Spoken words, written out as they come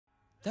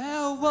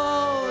There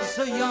was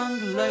a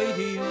young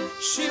lady,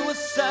 she was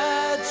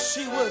sad,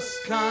 she was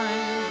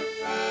kind,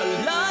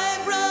 a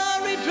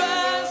library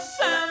dress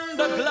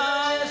and a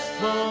glass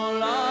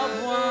full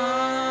of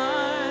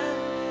wine.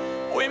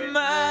 We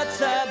met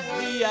at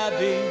the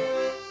Abbey,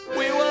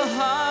 we were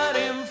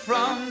hiding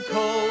from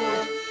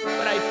cold,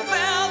 but I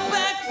felt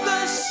back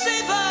the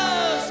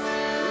shivers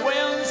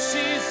when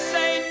she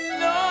said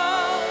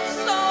no.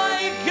 So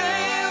I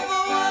gave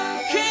her one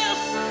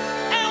kiss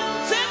and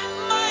tipped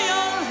my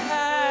own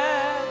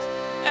hat,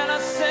 and I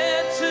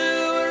said to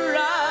her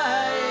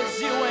eyes,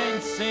 you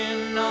ain't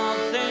seen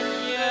nothing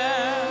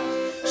yet.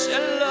 She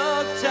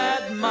looked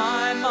at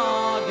my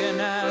mug and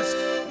asked,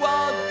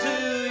 what do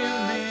you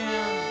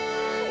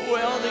mean?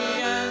 Well, the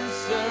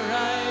answer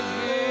I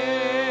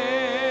gave,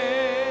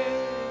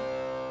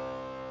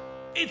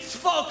 it's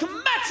folk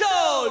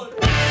metal!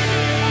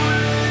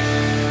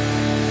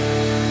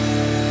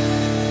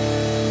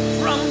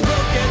 From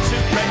Brooke to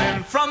Bremen,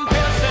 from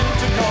Pearson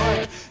to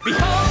Cork,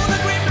 behold the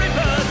Grim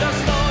River just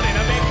stored in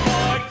a big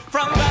fork.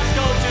 From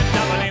Glasgow to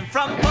Dublin,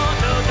 from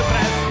Porto to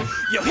Brest,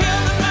 you hear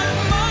the grand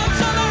march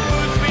on the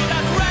roofs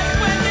without rest.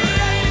 When the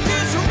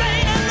 80s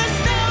rain and the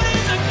snow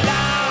is a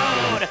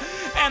cloud,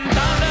 and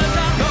thunders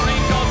are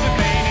rolling, goes the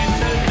pain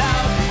into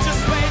loud.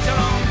 Just wait your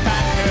own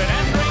tankard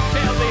and drink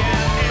till the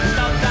end. It's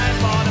not time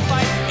for the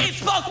fight, it's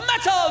folk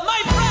metal,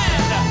 my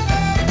friend!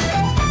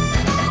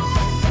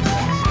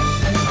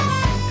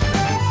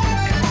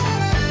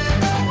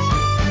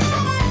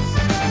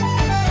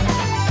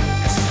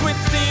 Sweet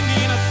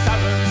singing of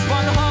sevens,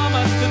 one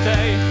harmless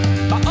today.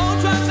 By old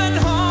drums and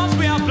horns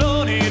we are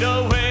blown it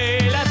away.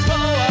 Let's go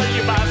all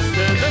you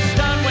bastards, the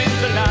stern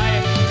winds a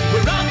lie.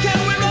 We're rock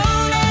and we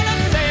roll on a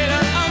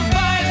sailor on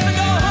fire. So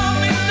go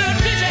home, Mr.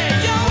 DJ,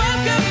 you're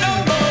welcome no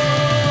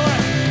more.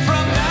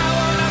 From now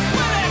on I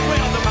swear that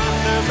we're the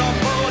masters on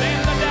board in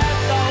the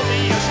depths of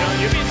the ocean.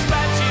 You'll be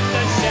scratching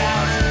the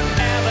shells.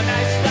 Have a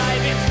nice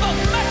dive, it's folk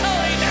metal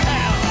in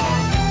hell.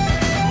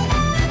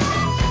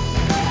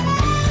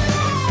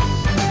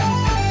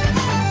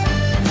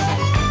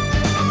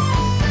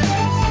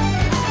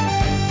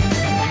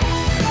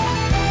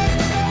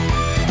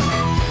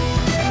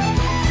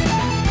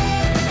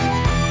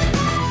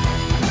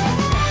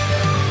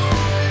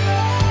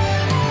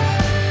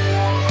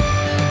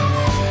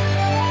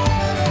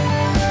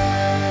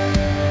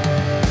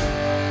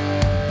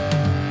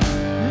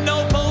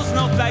 No bows,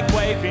 no flag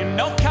waving,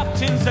 no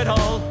captains at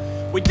all.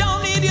 We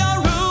don't need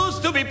your rules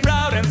to be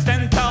proud and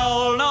stand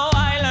tall. No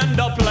island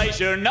of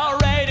pleasure, no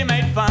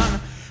ready-made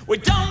fun. We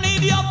don't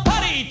need your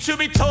party to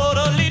be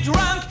totally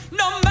drunk.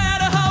 No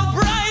matter how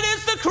bright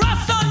is the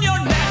cross on your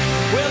neck,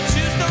 we'll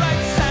choose the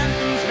right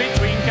sentence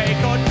between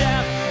cake or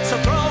death. So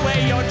throw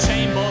away your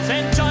chain-balls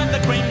and join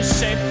the green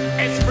ship.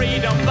 It's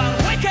freedom but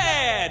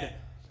wicked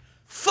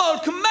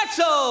folk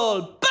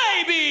metal,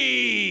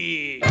 baby!